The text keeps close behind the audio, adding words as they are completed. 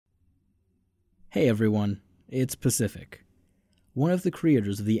Hey everyone, it's Pacific, one of the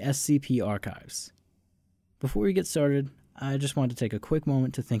creators of the SCP archives. Before we get started, I just want to take a quick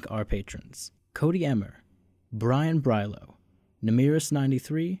moment to thank our patrons, Cody Emmer, Brian Brylow,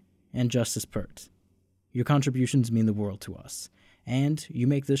 Namiris93, and Justice Pert. Your contributions mean the world to us, and you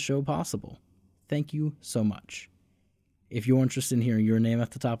make this show possible. Thank you so much. If you're interested in hearing your name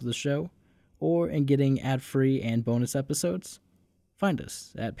at the top of the show, or in getting ad-free and bonus episodes, find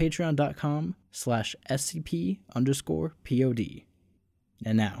us at patreon.com/scp_pod.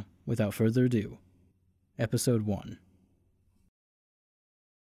 And now, without further ado, Episode 1.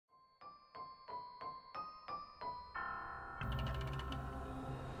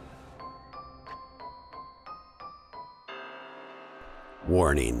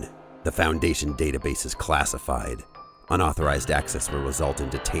 Warning. The Foundation database is classified. Unauthorized access will result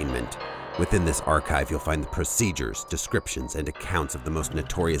in detainment. Within this archive, you'll find the procedures, descriptions, and accounts of the most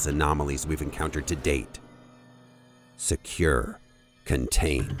notorious anomalies we've encountered to date. Secure,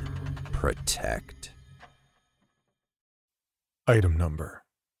 contain, protect. Item Number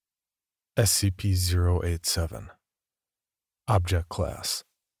SCP-087. Object Class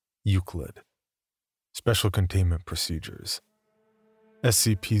Euclid. Special Containment Procedures.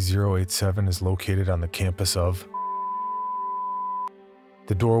 SCP-087 is located on the campus of...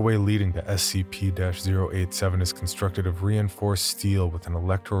 The doorway leading to SCP-087 is constructed of reinforced steel with an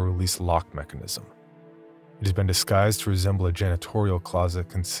electro-release lock mechanism. It has been disguised to resemble a janitorial closet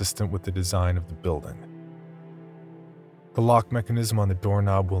consistent with the design of the building. The lock mechanism on the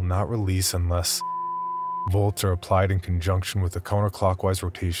doorknob will not release unless volts are applied in conjunction with the counterclockwise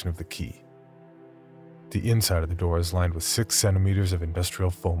rotation of the key. The inside of the door is lined with 6 centimeters of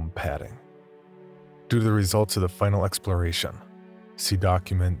industrial foam padding. Due to the results of the final exploration, see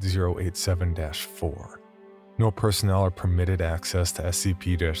Document 087-4. No personnel are permitted access to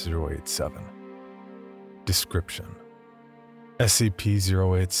SCP-087. Description: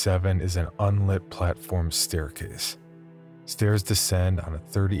 SCP-087 is an unlit platform staircase. Stairs descend on a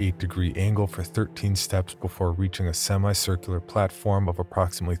 38-degree angle for 13 steps before reaching a semicircular platform of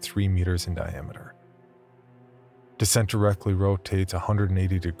approximately 3 meters in diameter. Descent directly rotates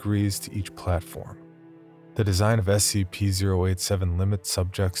 180 degrees to each platform. The design of SCP-087 limits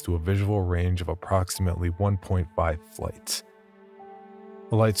subjects to a visual range of approximately 1.5 flights.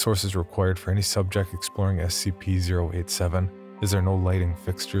 A light source is required for any subject exploring SCP-087, as there are no lighting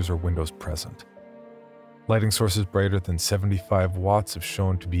fixtures or windows present. Lighting sources greater than 75 watts have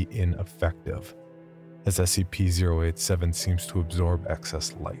shown to be ineffective, as SCP-087 seems to absorb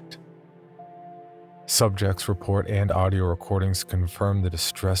excess light. Subjects' report and audio recordings confirm the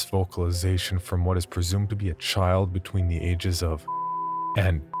distressed vocalization from what is presumed to be a child between the ages of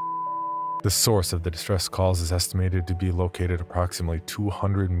and. The source of the distress calls is estimated to be located approximately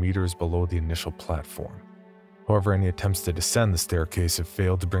 200 meters below the initial platform. However, any attempts to descend the staircase have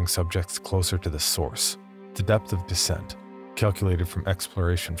failed to bring subjects closer to the source. The depth of descent, calculated from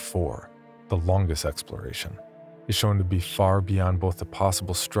Exploration 4, the longest exploration, is shown to be far beyond both the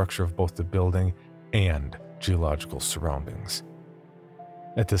possible structure of both the building and geological surroundings.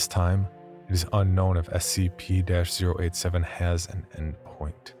 At this time, it is unknown if SCP-087 has an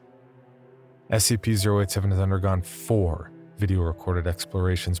endpoint. SCP-087 has undergone 4 video-recorded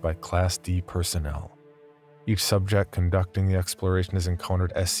explorations by Class D personnel. Each subject conducting the exploration has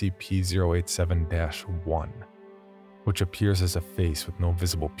encountered SCP-087-1, which appears as a face with no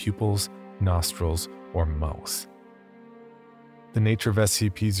visible pupils, nostrils, or mouth. The nature of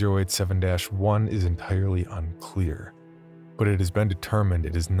SCP-087-1 is entirely unclear, but it has been determined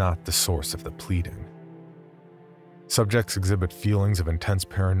it is not the source of the pleading. Subjects exhibit feelings of intense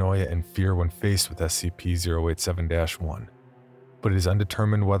paranoia and fear when faced with SCP-087-1, but it is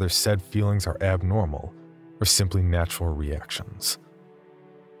undetermined whether said feelings are abnormal or simply natural reactions.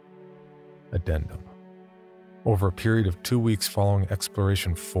 Addendum: over a period of 2 weeks following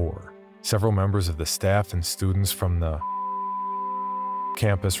Exploration 4, several members of the staff and students from the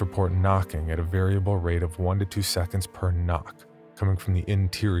campus report knocking at a variable rate of 1 to 2 seconds per knock, coming from the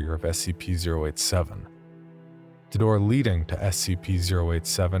interior of SCP-087. The door leading to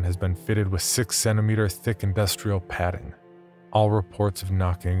SCP-087 has been fitted with 6 centimeter thick industrial padding. All reports of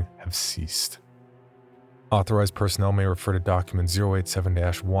knocking have ceased. Authorized personnel may refer to Document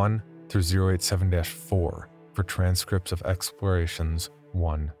 087-1 through 087-4 for transcripts of Explorations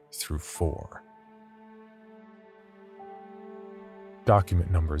 1 through 4. Document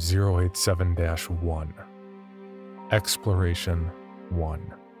Number 087-1. Exploration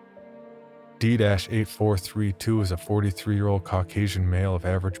 1. D-8432 is a 43-year-old Caucasian male of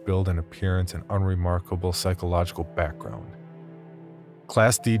average build and appearance and unremarkable psychological background.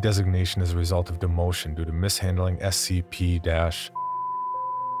 Class D designation is a result of demotion due to mishandling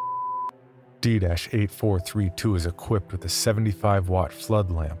SCP-D-8432 is equipped with a 75-watt flood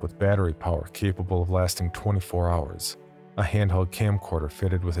lamp with battery power capable of lasting 24 hours, a handheld camcorder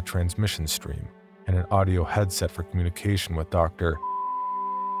fitted with a transmission stream, and an audio headset for communication with Dr.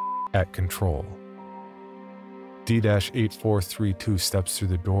 at control. D-8432 steps through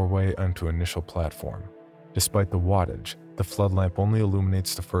the doorway onto initial platform. Despite the wattage, the flood lamp only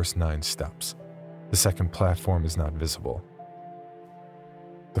illuminates the first 9 steps. The second platform is not visible.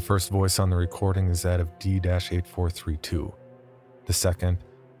 The first voice on the recording is that of D-8432. The second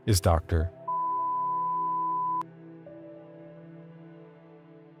is Dr.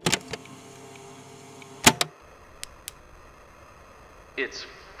 It's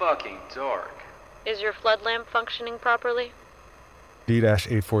fucking dark. Is your flood lamp functioning properly?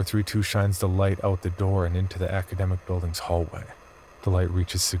 D-8432 shines the light out the door and into the academic building's hallway. The light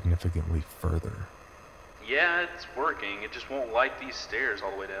reaches significantly further. Yeah, it's working. It just won't light these stairs all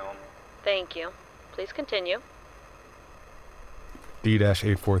the way down. Thank you. Please continue.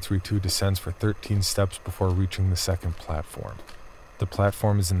 D-8432 descends for 13 steps before reaching the second platform. The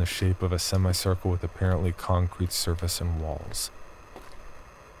platform is in the shape of a semicircle with apparently concrete surface and walls.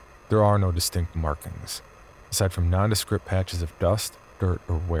 There are no distinct markings, aside from nondescript patches of dust, dirt,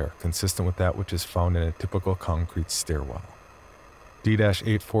 or wear, consistent with that which is found in a typical concrete stairwell.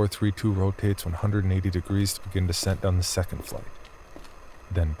 D-8432 rotates 180 degrees to begin descent down the second flight,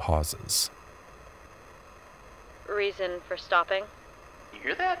 then pauses. Reason for stopping? You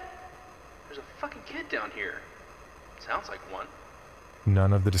hear that? There's a fucking kid down here. Sounds like one.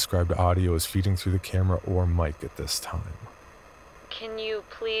 None of the described audio is feeding through the camera or mic at this time. Can you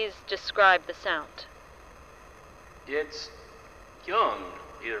please describe the sound? It's young,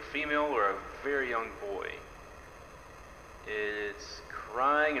 either female or a very young boy. It's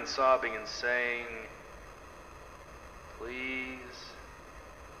crying and sobbing and saying, "Please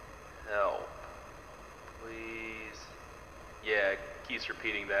help. Please." Yeah, keeps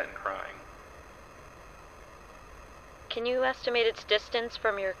repeating that and crying. Can you estimate its distance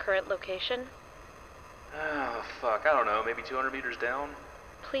from your current location? Oh, fuck, I don't know, maybe 200 meters down?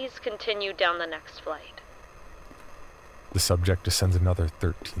 Please continue down the next flight. The subject descends another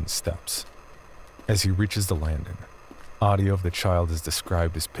 13 steps. As he reaches the landing, audio of the child is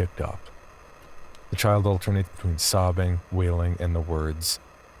described as picked up. The child alternates between sobbing, wailing, and the words,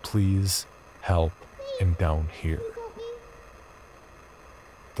 "Please, help, and down here."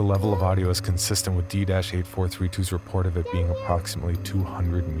 The level of audio is consistent with D-8432's report of it being approximately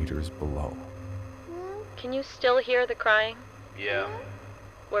 200 meters below. Can you still hear the crying? Yeah.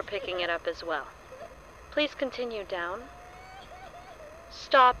 We're picking it up as well. Please continue down.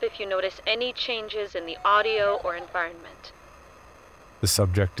 Stop if you notice any changes in the audio or environment. The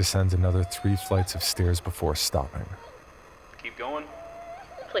subject descends another 3 flights of stairs before stopping. Keep going?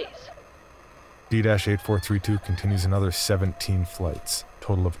 Please. D-8432 continues another 17 flights,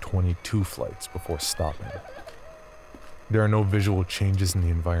 total of 22 flights before stopping. There are no visual changes in the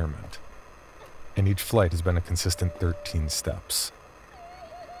environment, and each flight has been a consistent 13 steps.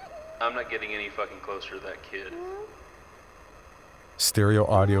 I'm not getting any fucking closer to that kid. Stereo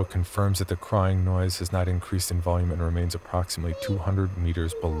audio confirms that the crying noise has not increased in volume and remains approximately 200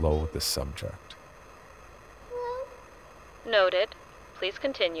 meters below the subject. Noted. Please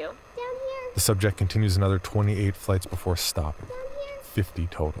continue. The subject continues another 28 flights before stopping. 50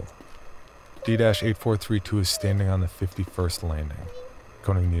 total. D-8432 is standing on the 51st landing,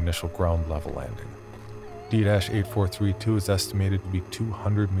 counting the initial ground level landing. D-8432 is estimated to be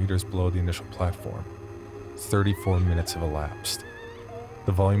 200 meters below the initial platform. 34 minutes have elapsed.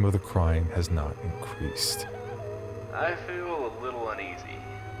 The volume of the crying has not increased. I feel a little uneasy.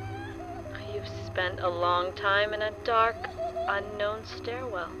 You've spent a long time in a dark, unknown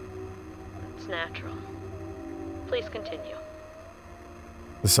stairwell. It's natural. Please continue.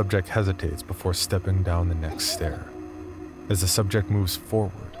 The subject hesitates before stepping down the next stair. As the subject moves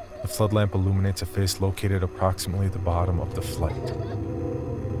forward, the flood lamp illuminates a face located approximately at the bottom of the flight.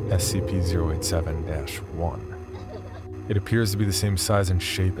 SCP-087-1. It appears to be the same size and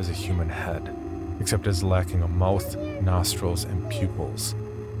shape as a human head, except as lacking a mouth, nostrils, and pupils.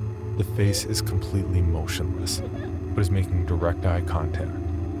 The face is completely motionless, but is making direct eye contact,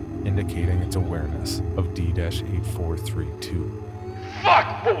 indicating its awareness of D-8432.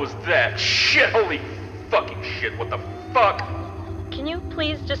 Fuck! What was that? Shit! Holy fucking shit! What the fuck? Can you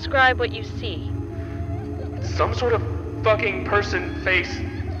please describe what you see? Some sort of fucking person face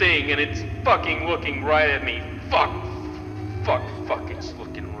thing, and it's fucking looking right at me. Fuck! Fuck! Fuck! It's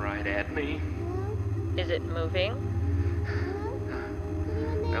looking right at me. Is it moving?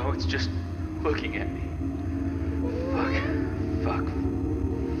 No, it's just looking at me.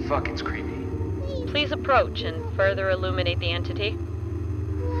 Fuck, it's creepy. Please approach and further illuminate the entity.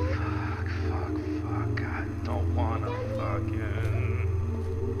 Fuck, I don't wanna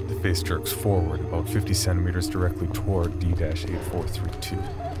fucking... The face jerks forward about 50 centimeters directly toward D-8432.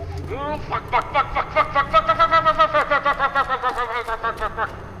 Oh, fuck.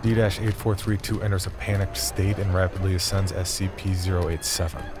 D-8432 enters a panicked state and rapidly ascends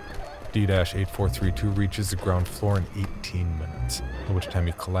SCP-087. D-8432 reaches the ground floor in 18 minutes, at which time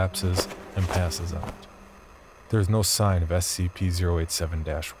he collapses and passes out. There is no sign of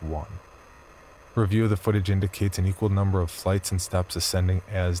SCP-087-1. Review of the footage indicates an equal number of flights and steps ascending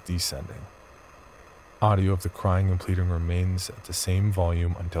as descending. Audio of the crying and pleading remains at the same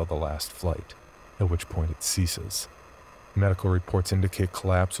volume until the last flight, at which point it ceases. Medical reports indicate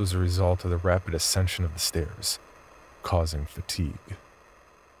collapse was a result of the rapid ascension of the stairs, causing fatigue.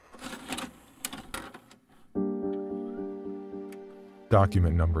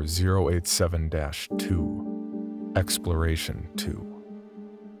 Document number 087-2, Exploration 2.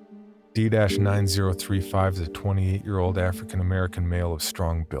 D-9035 is a 28-year-old African-American male of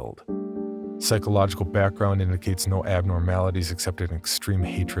strong build. Psychological background indicates no abnormalities except an extreme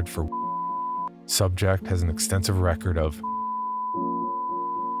hatred for Subject has an extensive record of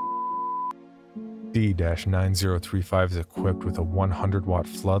D-9035 is equipped with a 100-watt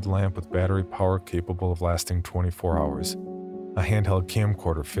flood lamp with battery power capable of lasting 24 hours, a handheld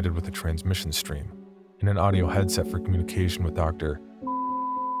camcorder fitted with a transmission stream, and an audio headset for communication with Dr.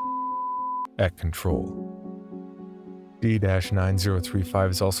 at control. D-9035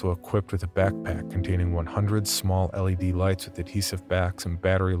 is also equipped with a backpack containing 100 small LED lights with adhesive backs and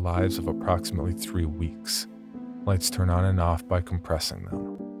battery lives of approximately 3 weeks. Lights turn on and off by compressing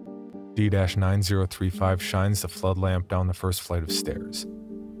them. D-9035 shines the flood lamp down the first flight of stairs.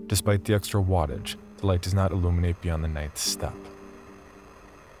 Despite the extra wattage, the light does not illuminate beyond the 9th step.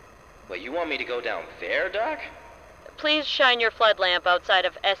 Wait, you want me to go down there, Doc? Please shine your flood lamp outside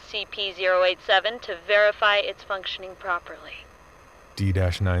of SCP-087 to verify it's functioning properly.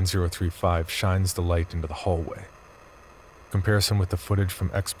 D-9035 shines the light into the hallway. Comparison with the footage from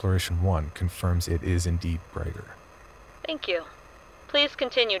Exploration 1 confirms it is indeed brighter. Thank you. Please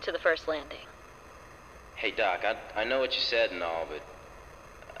continue to the first landing. Hey, Doc, I know what you said and all, but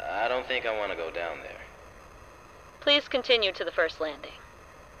I don't think I want to go down there. Please continue to the first landing.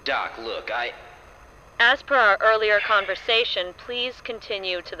 Doc, look, As per our earlier conversation, please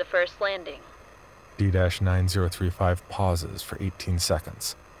continue to the first landing. D-9035 pauses for 18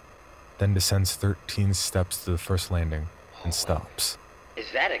 seconds, then descends 13 steps to the first landing and stops.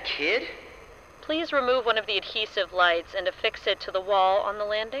 Is that a kid? Please remove one of the adhesive lights and affix it to the wall on the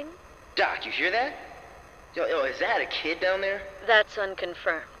landing. Doc, you hear that? Yo, is that a kid down there? That's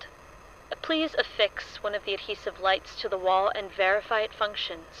unconfirmed. Please affix one of the adhesive lights to the wall and verify it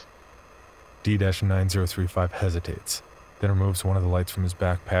functions. D-9035 hesitates, then removes one of the lights from his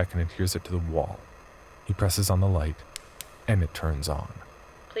backpack and adheres it to the wall. He presses on the light, and it turns on.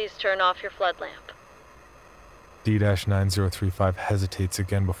 Please turn off your flood lamp. D-9035 hesitates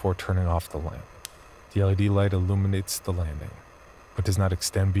again before turning off the lamp. The LED light illuminates the landing, but does not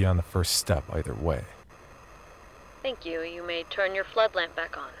extend beyond the first step either way. Thank you. You may turn your flood lamp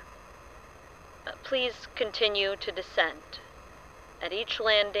back on. Please continue to descend. At each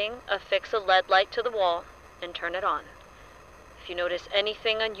landing, affix a LED light to the wall and turn it on. If you notice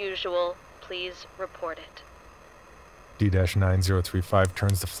anything unusual, please report it. D-9035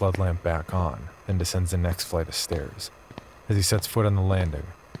 turns the flood lamp back on, then descends the next flight of stairs. As he sets foot on the landing,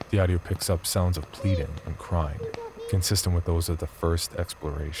 the audio picks up sounds of pleading and crying, consistent with those of the first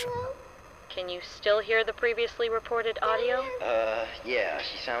exploration. Can you still hear the previously reported audio? Yeah,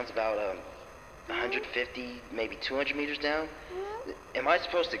 she sounds about, 150, maybe 200 meters down. Am I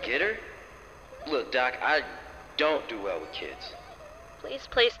supposed to get her? Look, Doc, I don't do well with kids. Please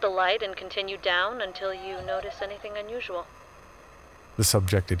place the light and continue down until you notice anything unusual. The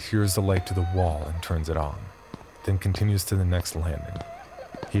subject adheres the light to the wall and turns it on, then continues to the next landing.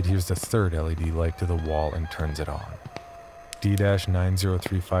 He adheres the third LED light to the wall and turns it on.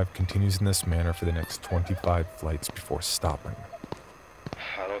 D-9035 continues in this manner for the next 25 flights before stopping.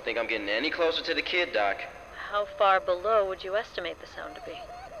 I don't think I'm getting any closer to the kid, Doc. How far below would you estimate the sound to be?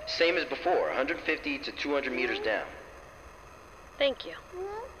 Same as before, 150 to 200 meters down. Thank you.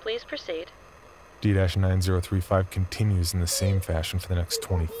 Please proceed. D-9035 continues in the same fashion for the next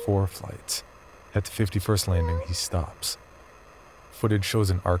 24 flights. At the 51st landing, he stops. Footage shows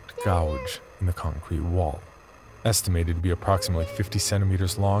an arced gouge in the concrete wall, estimated to be approximately 50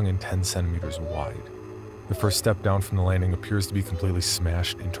 centimeters long and 10 centimeters wide. The first step down from the landing appears to be completely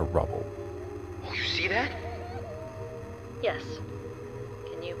smashed into rubble. Oh, you see that? Yes.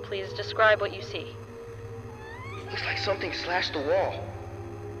 Can you please describe what you see? Looks like something slashed the wall.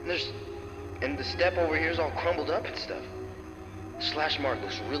 And the step over here is all crumbled up and stuff. The slash mark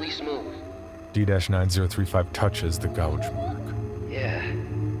looks really smooth. D-9035 touches the gouge mark. Yeah.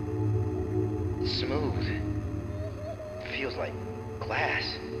 Smooth. Feels like glass.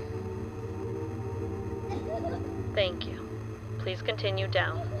 Thank you. Please continue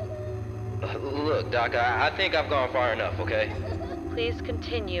down. Look, Doc, I think I've gone far enough, okay? Please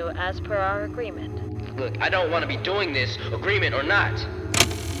continue as per our agreement. Look, I don't want to be doing this, agreement or not.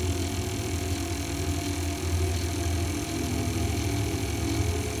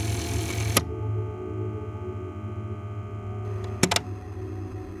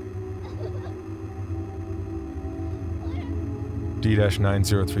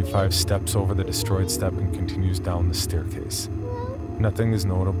 D-9035 steps over the destroyed step and continues down the staircase. Nothing is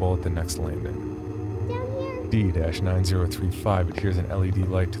notable at the next landing. D-9035 adheres an LED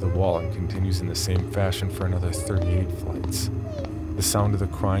light to the wall and continues in the same fashion for another 38 flights. The sound of the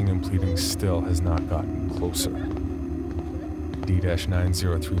crying and pleading still has not gotten closer.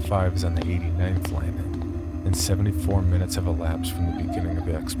 D-9035 is on the 89th landing, and 74 minutes have elapsed from the beginning of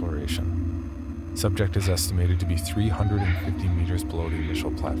the exploration. Subject is estimated to be 350 meters below the initial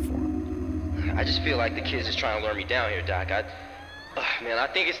platform. I just feel like the kids is trying to lure me down here, Doc. Man, I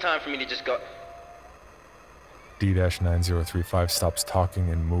think it's time for me to just go... D-9035 stops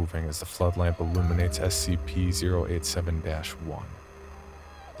talking and moving as the flood lamp illuminates SCP-087-1.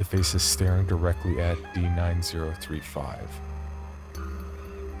 The face is staring directly at D-9035,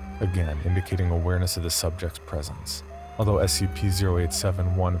 again indicating awareness of the subject's presence. Although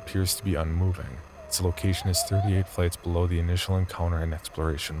SCP-087-1 appears to be unmoving, its location is 38 flights below the initial encounter in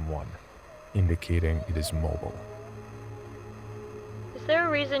Exploration 1, indicating it is mobile. Is there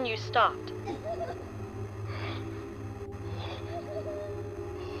a reason you stopped?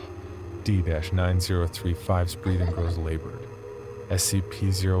 D-9035's breathing grows labored.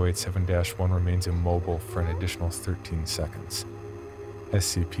 SCP-087-1 remains immobile for an additional 13 seconds.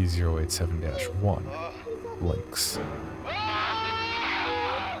 SCP-087-1 blinks.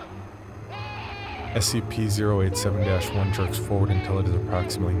 SCP-087-1 jerks forward until it is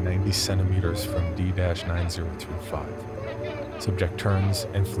approximately 90 centimeters from D-9035. Subject turns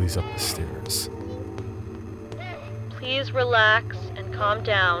and flees up the stairs. Please relax and calm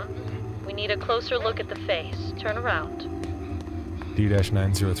down. We need a closer look at the face. Turn around.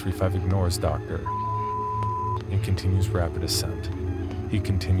 D-9035 ignores Doctor and continues rapid ascent. He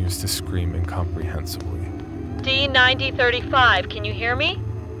continues to scream incomprehensibly. D-9035, can you hear me?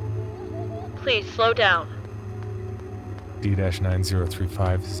 Please, slow down.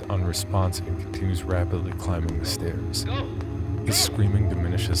 D-9035 is unresponsive and continues rapidly climbing the stairs. His screaming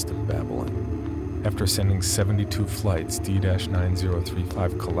diminishes to babbling. After ascending 72 flights,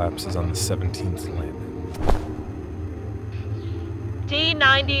 D-9035 collapses on the 17th landing.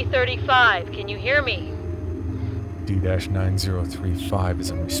 D-9035, can you hear me? D-9035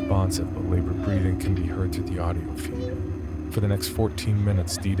 is unresponsive, but labored breathing can be heard through the audio feed. For the next 14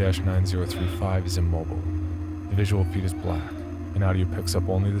 minutes, D-9035 is immobile. The visual feed is black, and audio picks up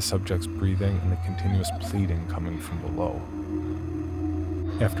only the subject's breathing and the continuous pleading coming from below.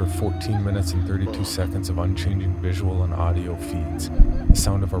 After 14 minutes and 32 seconds of unchanging visual and audio feeds, the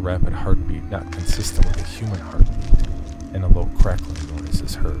sound of a rapid heartbeat not consistent with a human heartbeat, and a low crackling noise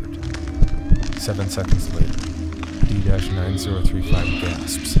is heard. 7 seconds later, D-9035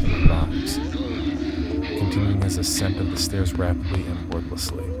 gasps and arrives, continuing his ascent of the stairs rapidly and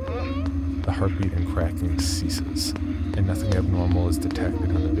wordlessly. The heartbeat and cracking ceases, and nothing abnormal is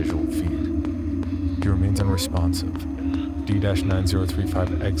detected on the visual feed. He remains unresponsive.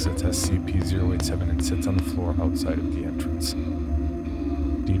 D-9035 exits SCP-087 and sits on the floor outside of the entrance.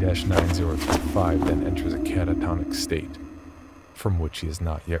 D-9035 then enters a catatonic state, from which he has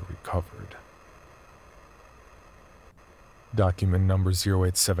not yet recovered. Document number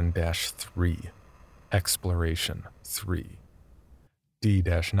 087-3, Exploration 3.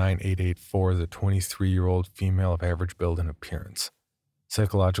 D-9884 is a 23-year-old female of average build and appearance.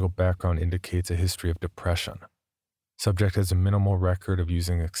 Psychological background indicates a history of depression. Subject has a minimal record of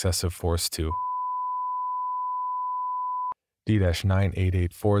using excessive force to.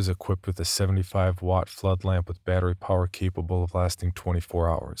 D-9884 is equipped with a 75-watt flood lamp with battery power capable of lasting 24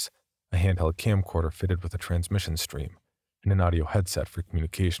 hours, a handheld camcorder fitted with a transmission stream, and an audio headset for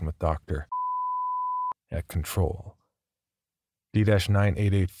communication with Dr. at control.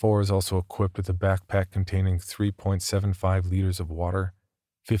 D-9884 is also equipped with a backpack containing 3.75 liters of water,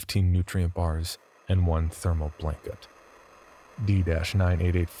 15 nutrient bars, and 1 thermal blanket.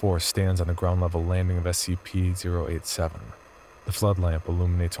 D-9884 stands on the ground level landing of SCP-087. The flood lamp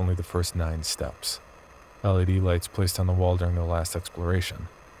illuminates only the first 9 steps. LED lights placed on the wall during the last exploration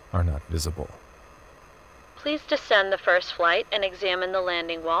are not visible. Please descend the first flight and examine the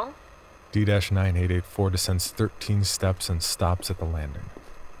landing wall. D-9884 descends 13 steps and stops at the landing.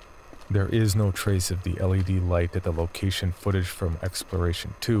 There is no trace of the LED light at the location footage from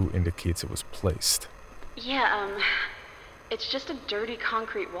Exploration 2 indicates it was placed. Yeah, it's just a dirty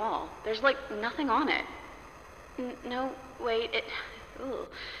concrete wall. There's like nothing on it. No, wait,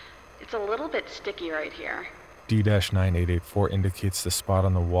 it's a little bit sticky right here. D-9884 indicates the spot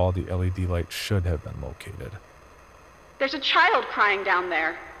on the wall the LED light should have been located. There's a child crying down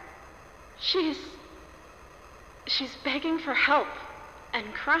there. She's begging for help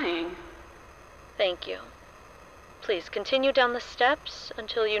and crying. Thank you. Please continue down the steps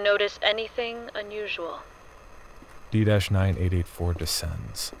until you notice anything unusual. D-9884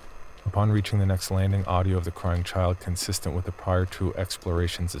 descends. Upon reaching the next landing, audio of the crying child consistent with the prior 2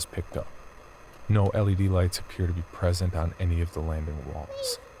 explorations is picked up. No LED lights appear to be present on any of the landing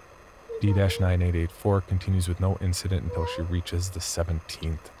walls. D-9884 continues with no incident until she reaches the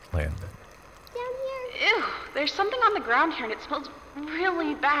 17th landing. Ew, there's something on the ground here and it smells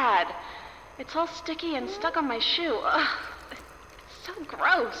really bad. It's all sticky and stuck on my shoe. Ugh, it's so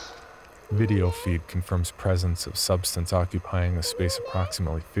gross. Video feed confirms presence of substance occupying a space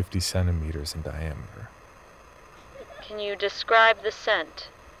approximately 50 centimeters in diameter. Can you describe the scent?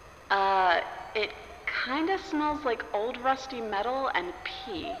 It kinda smells like old rusty metal and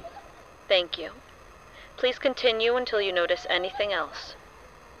pee. Thank you. Please continue until you notice anything else.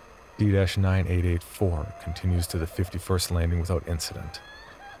 D-9884 continues to the 51st landing without incident.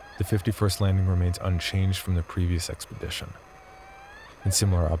 The 51st landing remains unchanged from the previous expedition, and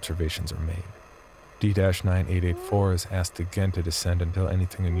similar observations are made. D-9884 is asked again to descend until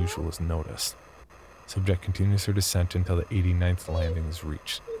anything unusual is noticed. Subject continues her descent until the 89th landing is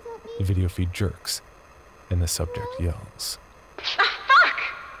reached. The video feed jerks, and the subject yells. Ah, fuck!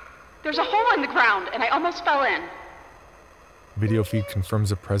 There's a hole in the ground, and I almost fell in. Video feed confirms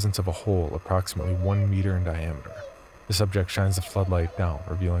the presence of a hole approximately 1 meter in diameter. The subject shines the floodlight down,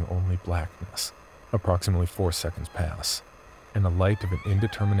 revealing only blackness. Approximately 4 seconds pass, and a light of an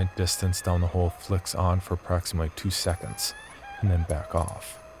indeterminate distance down the hole flicks on for approximately 2 seconds, and then back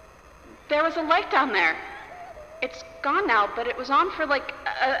off. There was a light down there. It's gone now, but it was on for like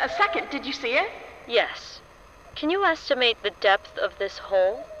a second. Did you see it? Yes. Can you estimate the depth of this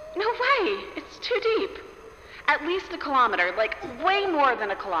hole? No way! It's too deep. At least a kilometer, like way more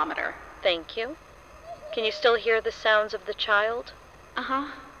than a kilometer. Thank you. Can you still hear the sounds of the child? Uh-huh.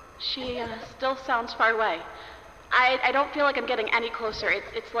 She still sounds far away. I don't feel like I'm getting any closer.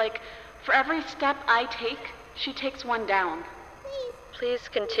 It's like for every step I take, she takes one down. Please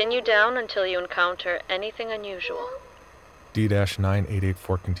continue down until you encounter anything unusual.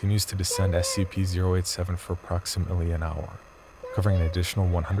 D-9884 continues to descend SCP-087 for approximately an hour, covering an additional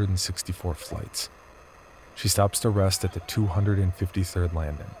 164 flights. She stops to rest at the 253rd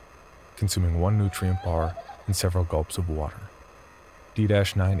landing, consuming 1 nutrient bar and several gulps of water.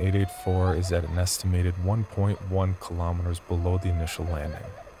 D-9884 is at an estimated 1.1 kilometers below the initial landing,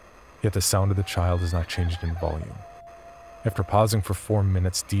 yet the sound of the child has not changed in volume. After pausing for 4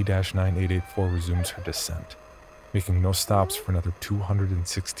 minutes, D-9884 resumes her descent, making no stops for another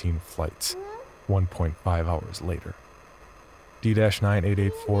 216 flights, 1.5 hours later.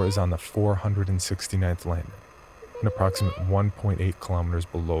 D-9884 is on the 469th landing, an approximate 1.8 kilometers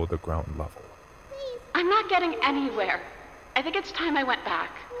below the ground level. I'm not getting anywhere. I think it's time I went back.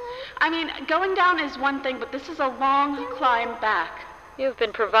 I mean, going down is one thing, but this is a long climb back. You've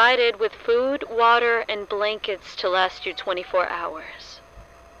been provided with food, water, and blankets to last you 24 hours.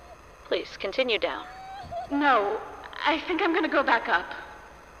 Please, continue down. No, I think I'm gonna go back up.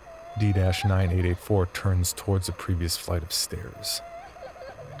 D-9884 turns towards the previous flight of stairs.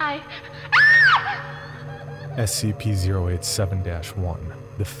 SCP-087-1,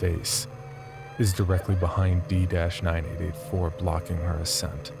 the face, is directly behind D-9884, blocking her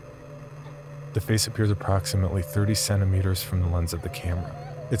ascent. The face appears approximately 30 centimeters from the lens of the camera.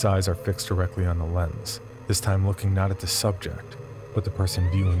 Its eyes are fixed directly on the lens, this time looking not at the subject, but the person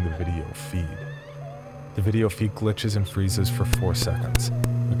viewing the video feed. The video feed glitches and freezes for 4 seconds,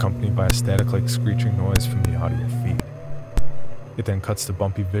 accompanied by a static-like screeching noise from the audio feed. It then cuts to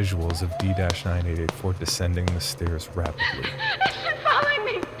bumpy visuals of D-9884 descending the stairs rapidly. It's been following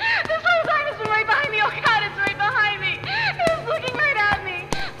me! This whole time it's been right behind me! Oh god, it's right behind me! It's looking right at me!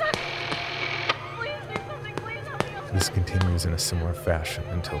 Please do something, please help me. This continues in a similar fashion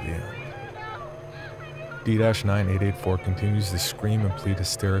until the end. D-9884 continues to scream and plead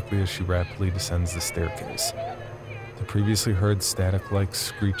hysterically as she rapidly descends the staircase. The previously heard static-like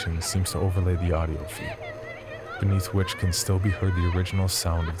screeching seems to overlay the audio feed, beneath which can still be heard the original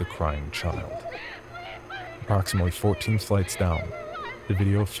sound of the crying child. Approximately 14 flights down, the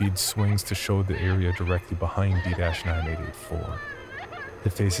video feed swings to show the area directly behind D-9884.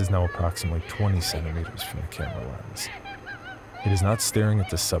 The face is now approximately 20 centimeters from the camera lens. It is not staring at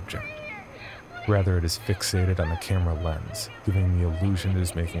the subject. Rather, it is fixated on the camera lens, giving the illusion it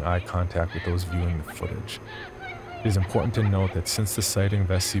is making eye contact with those viewing the footage. It is important to note that since the sighting of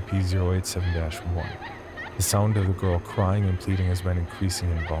SCP-087-1, the sound of the girl crying and pleading has been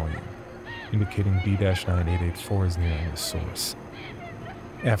increasing in volume, indicating D-9884 is nearing the source.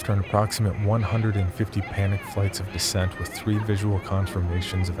 After an approximate 150 panic flights of descent with 3 visual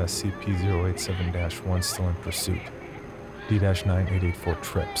confirmations of SCP-087-1 still in pursuit, D-9884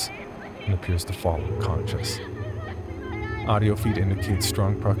 trips and appears to fall unconscious. Audio feed indicates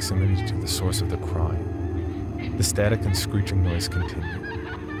strong proximity to the source of the crying. The static and screeching noise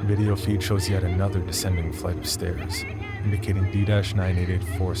continue. Video feed shows yet another descending flight of stairs, indicating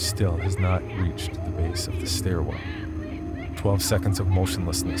D-9884 still has not reached the base of the stairwell. 12 seconds of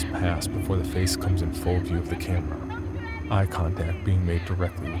motionlessness pass before the face comes in full view of the camera, eye contact being made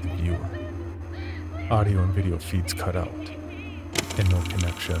directly with the viewer. Audio and video feeds cut out, and no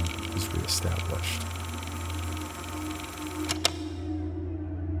connection is reestablished.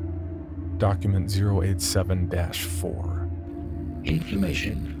 Document 087-4.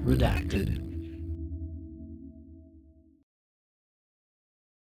 Information redacted.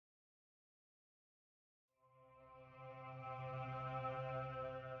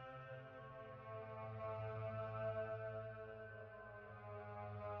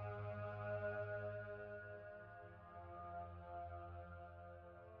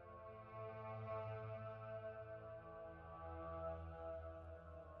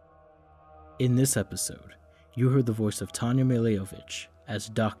 In this episode, you heard the voice of Tanja Milojevic as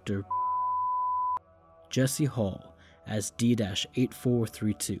Dr. Jesse Hall as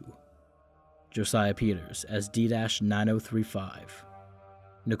D-8432, Josiah Peters as D-9035,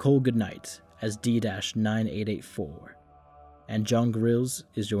 Nichole Goodnight as D-9884, and Jon Grilz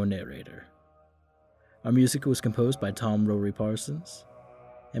is your narrator. Our music was composed by Rory Parsons,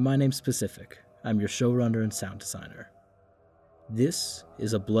 and my name's Pacific. I'm your showrunner and sound designer. This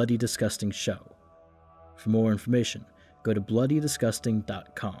is a Bloody Disgusting show. For more information, go to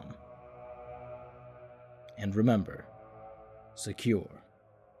bloodydisgusting.com. And remember, secure,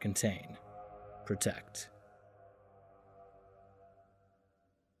 contain, protect.